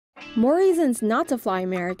More reasons not to fly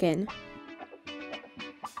American.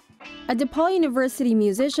 A DePaul University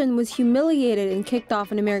musician was humiliated and kicked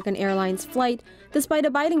off an American Airlines flight despite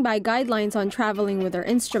abiding by guidelines on traveling with her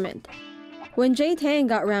instrument. When Jay Tang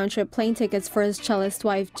got round-trip plane tickets for his cellist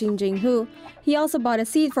wife Jing Jing-hoo, he also bought a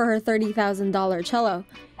seat for her $30,000 cello,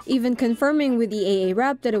 even confirming with the AA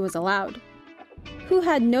rep that it was allowed. Hu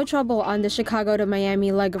had no trouble on the Chicago to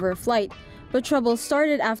Miami leg of her flight, but trouble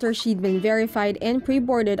started after she'd been verified and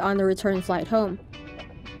pre-boarded on the return flight home.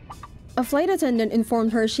 A flight attendant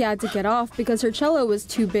informed her she had to get off because her cello was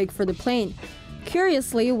too big for the plane.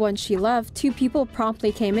 Curiously, once she left, 2 people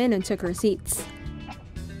promptly came in and took her seats.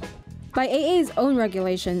 By AA's own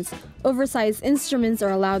regulations, oversized instruments are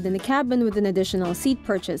allowed in the cabin with an additional seat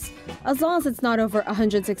purchase, as long as it's not over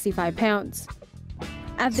 165 pounds.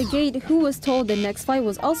 At the gate, Hu was told the next flight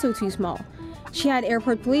was also too small. She had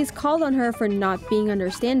airport police called on her for not being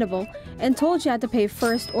understandable and told she had to pay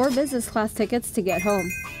first or business class tickets to get home.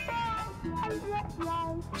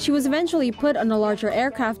 She was eventually put on a larger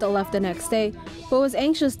aircraft that left the next day, but was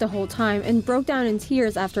anxious the whole time and broke down in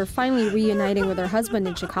tears after finally reuniting with her husband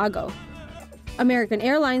in Chicago. American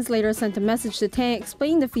Airlines later sent a message to Tang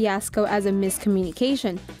explaining the fiasco as a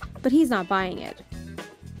miscommunication, but he's not buying it.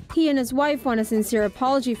 He and his wife want a sincere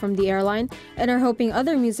apology from the airline and are hoping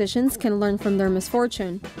other musicians can learn from their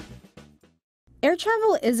misfortune. Air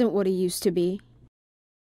travel isn't what it used to be.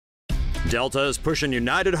 Delta is pushing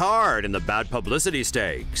United hard in the bad publicity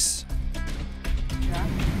stakes.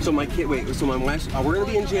 So my kid, so my wife's, we're gonna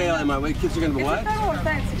be in jail and my kids are gonna be what? It's a federal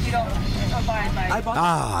offense if you don't abide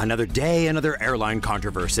by. Another day, another airline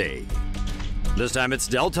controversy. This time it's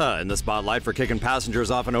Delta in the spotlight for kicking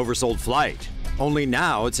passengers off an oversold flight. Only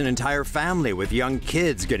now it's an entire family with young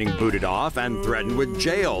kids getting booted off and threatened with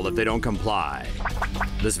jail if they don't comply.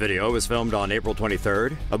 This video was filmed on April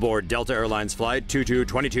 23rd aboard Delta Airlines Flight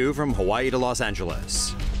 2222 from Hawaii to Los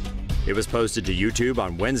Angeles. It was posted to YouTube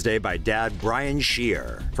on Wednesday by Dad Brian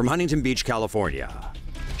Shear from Huntington Beach, California.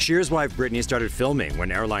 Shear's wife Brittany started filming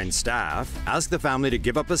when airline staff asked the family to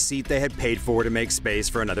give up a seat they had paid for to make space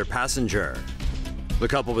for another passenger. The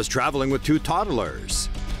couple was traveling with 2 toddlers.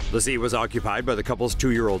 The seat was occupied by the couple's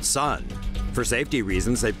 2-year-old son. For safety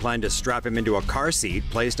reasons, they planned to strap him into a car seat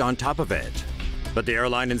placed on top of it. But the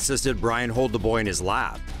airline insisted Brian hold the boy in his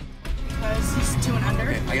lap. Because he's 2 and under?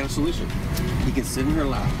 Okay, I got a solution. He can sit in her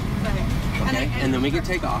lap. Okay, and then we can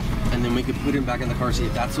take off, and then we can put him back in the car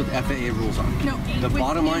seat. That's what the FAA rules are. No, the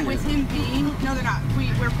bottom line with him being, no they're not.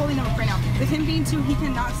 We're pulling him up right now. With him being 2, he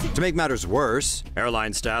cannot sit. To make matters worse,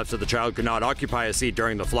 airline staff said the child could not occupy a seat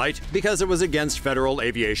during the flight because it was against Federal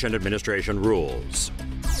Aviation Administration rules.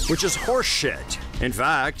 Which is horseshit. In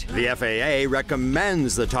fact, the FAA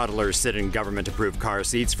recommends the toddlers sit in government-approved car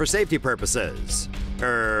seats for safety purposes.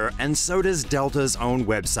 And so does Delta's own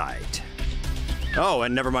website. Oh,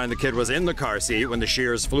 and never mind the kid was in the car seat when the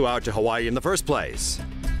Shears flew out to Hawaii in the first place.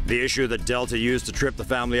 The issue that Delta used to trip the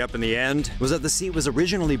family up in the end was that the seat was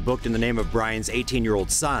originally booked in the name of Brian's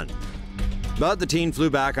 18-year-old son. But the teen flew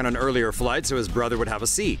back on an earlier flight so his brother would have a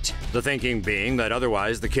seat. The thinking being that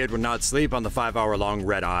otherwise the kid would not sleep on the 5-hour-long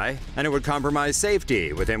red-eye, and it would compromise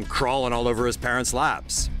safety with him crawling all over his parents'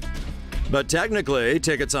 laps. But technically,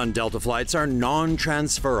 tickets on Delta flights are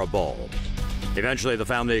non-transferable. Eventually, the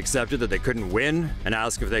family accepted that they couldn't win and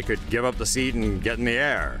asked if they could give up the seat and get in the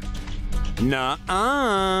air.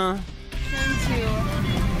 Nuh-uh. To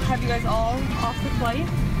have you guys all off the flight,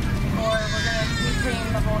 or we're going to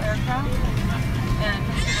retrain the whole aircraft and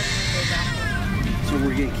see what it is after. So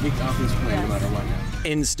we're getting kicked off this plane no matter what now.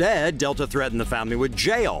 Instead, Delta threatened the family with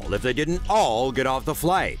jail if they didn't all get off the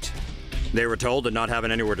flight. They were told that not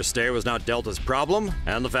having anywhere to stay was not Delta's problem,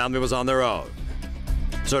 and the family was on their own.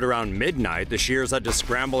 So at around midnight, the Shears had to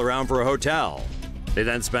scramble around for a hotel. They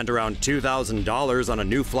then spent around $2,000 on a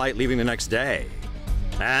new flight leaving the next day.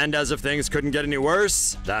 And as if things couldn't get any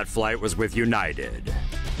worse, that flight was with United.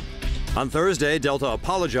 On Thursday, Delta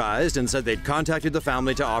apologized and said they'd contacted the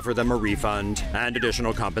family to offer them a refund and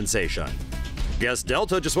additional compensation. Guess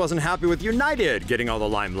Delta just wasn't happy with United getting all the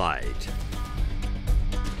limelight.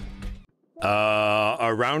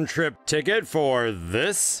 A round-trip ticket for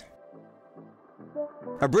this?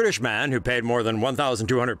 A British man who paid more than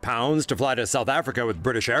 £1,200 to fly to South Africa with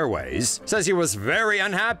British Airways says he was very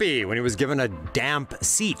unhappy when he was given a damp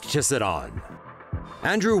seat to sit on.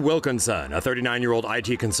 Andrew Wilkinson, a 39-year-old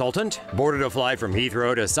IT consultant, boarded a flight from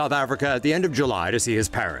Heathrow to South Africa at the end of July to see his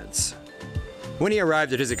parents. When he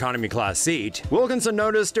arrived at his economy class seat, Wilkinson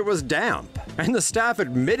noticed it was damp, and the staff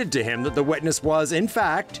admitted to him that the witness was, in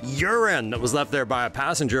fact, urine that was left there by a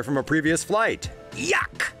passenger from a previous flight.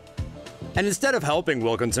 Yuck! And instead of helping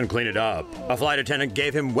Wilkinson clean it up, a flight attendant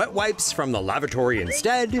gave him wet wipes from the lavatory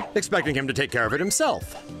instead, expecting him to take care of it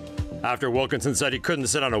himself. After Wilkinson said he couldn't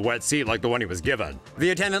sit on a wet seat like the one he was given, the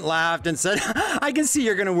attendant laughed and said, "I can see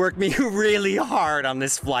you're gonna work me really hard on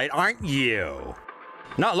this flight, aren't you?"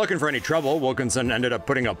 Not looking for any trouble, Wilkinson ended up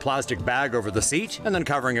putting a plastic bag over the seat and then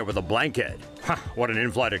covering it with a blanket. What an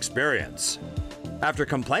in-flight experience. After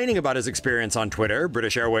complaining about his experience on Twitter,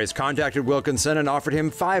 British Airways contacted Wilkinson and offered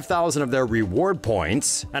him 5,000 of their reward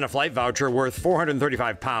points and a flight voucher worth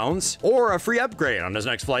 £435 or a free upgrade on his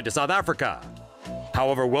next flight to South Africa.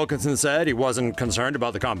 However, Wilkinson said he wasn't concerned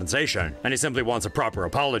about the compensation and he simply wants a proper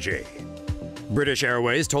apology. British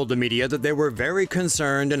Airways told the media that they were very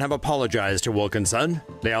concerned and have apologized to Wilkinson.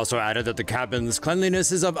 They also added that the cabin's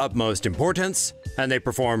cleanliness is of utmost importance and they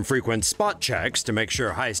perform frequent spot checks to make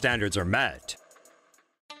sure high standards are met.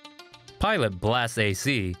 Pilot blasts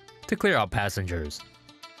AC to clear out passengers.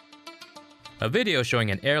 A video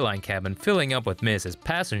showing an airline cabin filling up with mist as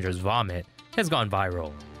passengers vomit has gone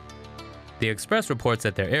viral. The Express reports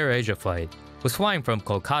that their AirAsia flight was flying from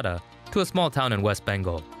Kolkata to a small town in West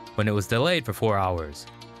Bengal when it was delayed for 4 hours.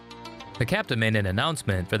 The captain made an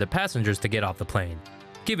announcement for the passengers to get off the plane,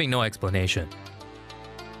 giving no explanation.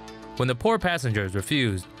 When the poor passengers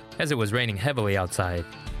refused, as it was raining heavily outside,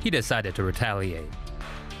 he decided to retaliate.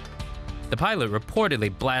 The pilot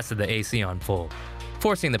reportedly blasted the AC on full,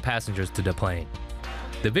 forcing the passengers to deplane.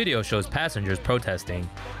 The video shows passengers protesting,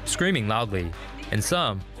 screaming loudly, and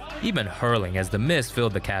some even hurling as the mist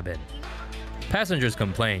filled the cabin. Passengers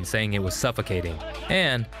complained, saying it was suffocating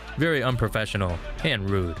and very unprofessional and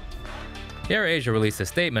rude. AirAsia released a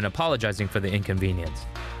statement apologizing for the inconvenience.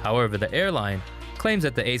 However, the airline claims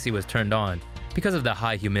that the AC was turned on because of the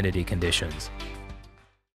high humidity conditions.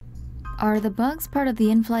 Are the bugs part of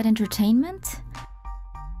the in-flight entertainment?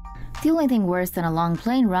 The only thing worse than a long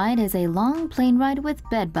plane ride is a long plane ride with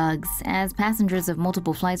bed bugs, as passengers of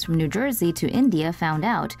multiple flights from New Jersey to India found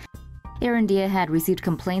out. Air India had received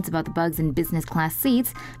complaints about the bugs in business class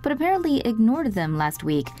seats, but apparently ignored them last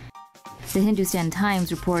week. The Hindustan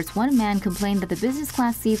Times reports one man complained that the business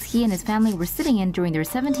class seats he and his family were sitting in during their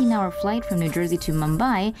 17-hour flight from New Jersey to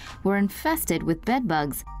Mumbai were infested with bed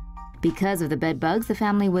bugs. Because of the bed bugs, the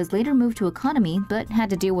family was later moved to economy, but had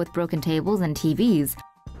to deal with broken tables and TVs.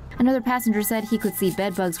 Another passenger said he could see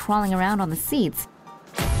bed bugs crawling around on the seats.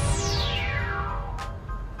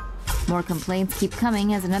 More complaints keep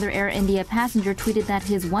coming as another Air India passenger tweeted that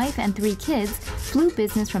his wife and 3 kids flew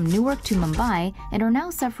business from Newark to Mumbai and are now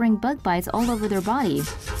suffering bug bites all over their body.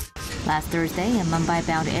 Last Thursday, a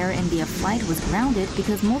Mumbai-bound Air India flight was grounded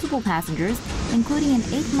because multiple passengers, including an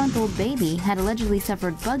 8-month-old baby, had allegedly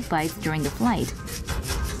suffered bug bites during the flight.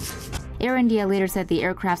 Air India later said the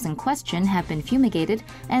aircrafts in question have been fumigated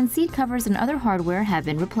and seat covers and other hardware have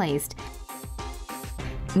been replaced.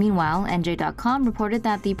 Meanwhile, NJ.com reported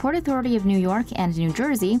that the Port Authority of New York and New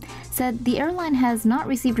Jersey said the airline has not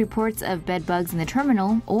received reports of bed bugs in the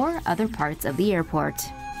terminal or other parts of the airport.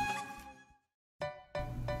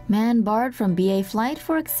 Man barred from BA flight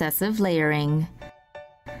for excessive layering.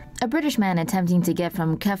 A British man attempting to get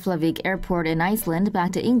from Keflavik Airport in Iceland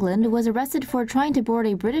back to England was arrested for trying to board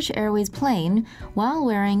a British Airways plane while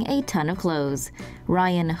wearing a ton of clothes.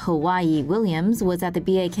 Ryan Hawaii Williams was at the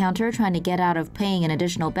BA counter trying to get out of paying an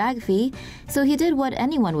additional bag fee, so he did what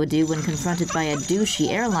anyone would do when confronted by a douchey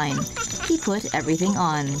airline. He put everything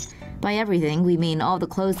on. By everything, we mean all the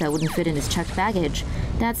clothes that wouldn't fit in his checked baggage.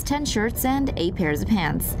 That's 10 shirts and 8 pairs of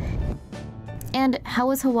pants. And how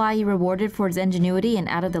was Hawaii rewarded for his ingenuity and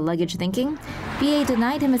out-of-the-luggage thinking? BA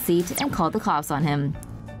denied him a seat and called the cops on him.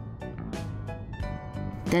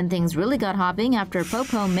 Then things really got hopping after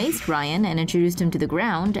Popo maced Ryan and introduced him to the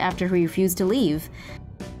ground after he refused to leave.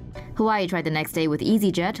 Hawaii tried the next day with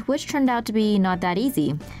EasyJet, which turned out to be not that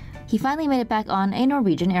easy. He finally made it back on a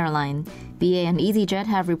Norwegian airline. BA and EasyJet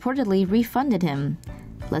have reportedly refunded him.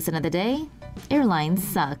 Lesson of the day: airlines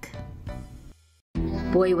suck.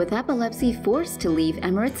 Boy with epilepsy forced to leave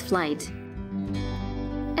Emirates flight.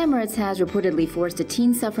 Emirates has reportedly forced a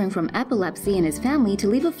teen suffering from epilepsy and his family to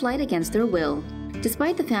leave a flight against their will,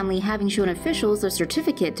 despite the family having shown officials a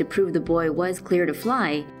certificate to prove the boy was clear to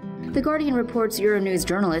fly. The Guardian reports Euronews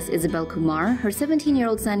journalist Isabel Kumar, her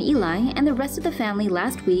 17-year-old son Eli, and the rest of the family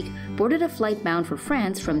last week boarded a flight bound for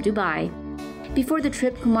France from Dubai. Before the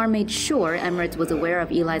trip, Kumar made sure Emirates was aware of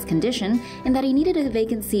Eli's condition and that he needed a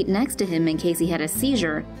vacant seat next to him in case he had a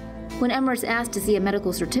seizure. When Emirates asked to see a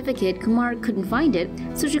medical certificate, Kumar couldn't find it,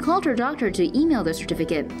 so she called her doctor to email the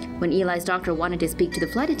certificate. When Eli's doctor wanted to speak to the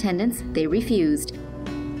flight attendants, they refused.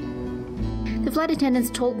 The flight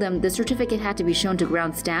attendants told them the certificate had to be shown to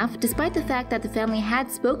ground staff, despite the fact that the family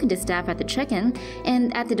had spoken to staff at the check-in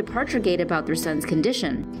and at the departure gate about their son's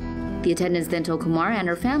condition. The attendants then told Kumar and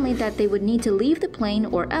her family that they would need to leave the plane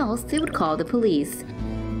or else they would call the police.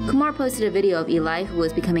 Kumar posted a video of Eli, who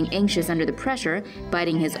was becoming anxious under the pressure,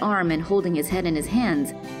 biting his arm and holding his head in his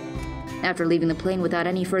hands. After leaving the plane without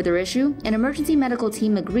any further issue, an emergency medical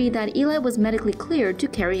team agreed that Eli was medically cleared to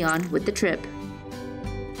carry on with the trip.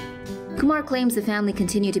 Kumar claims the family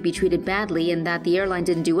continued to be treated badly and that the airline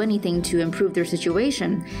didn't do anything to improve their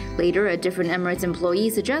situation. Later, a different Emirates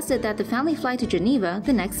employee suggested that the family fly to Geneva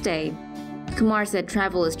the next day. Kumar said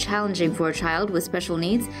travel is challenging for a child with special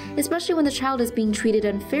needs, especially when the child is being treated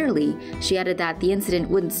unfairly. She added that the incident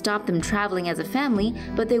wouldn't stop them traveling as a family,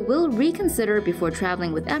 but they will reconsider before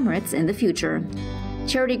traveling with Emirates in the future.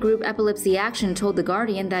 Charity group Epilepsy Action told The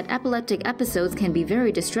Guardian that epileptic episodes can be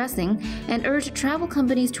very distressing and urged travel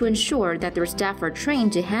companies to ensure that their staff are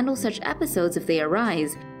trained to handle such episodes if they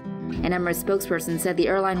arise. An Emirates spokesperson said the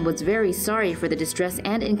airline was very sorry for the distress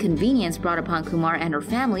and inconvenience brought upon Kumar and her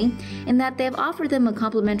family, and that they have offered them a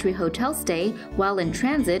complimentary hotel stay while in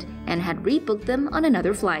transit and had rebooked them on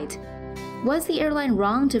another flight. Was the airline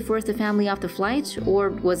wrong to force the family off the flight, or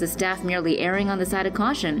was the staff merely erring on the side of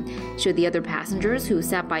caution? Should the other passengers who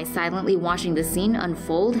sat by silently watching the scene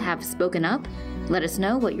unfold have spoken up? Let us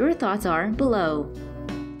know what your thoughts are below.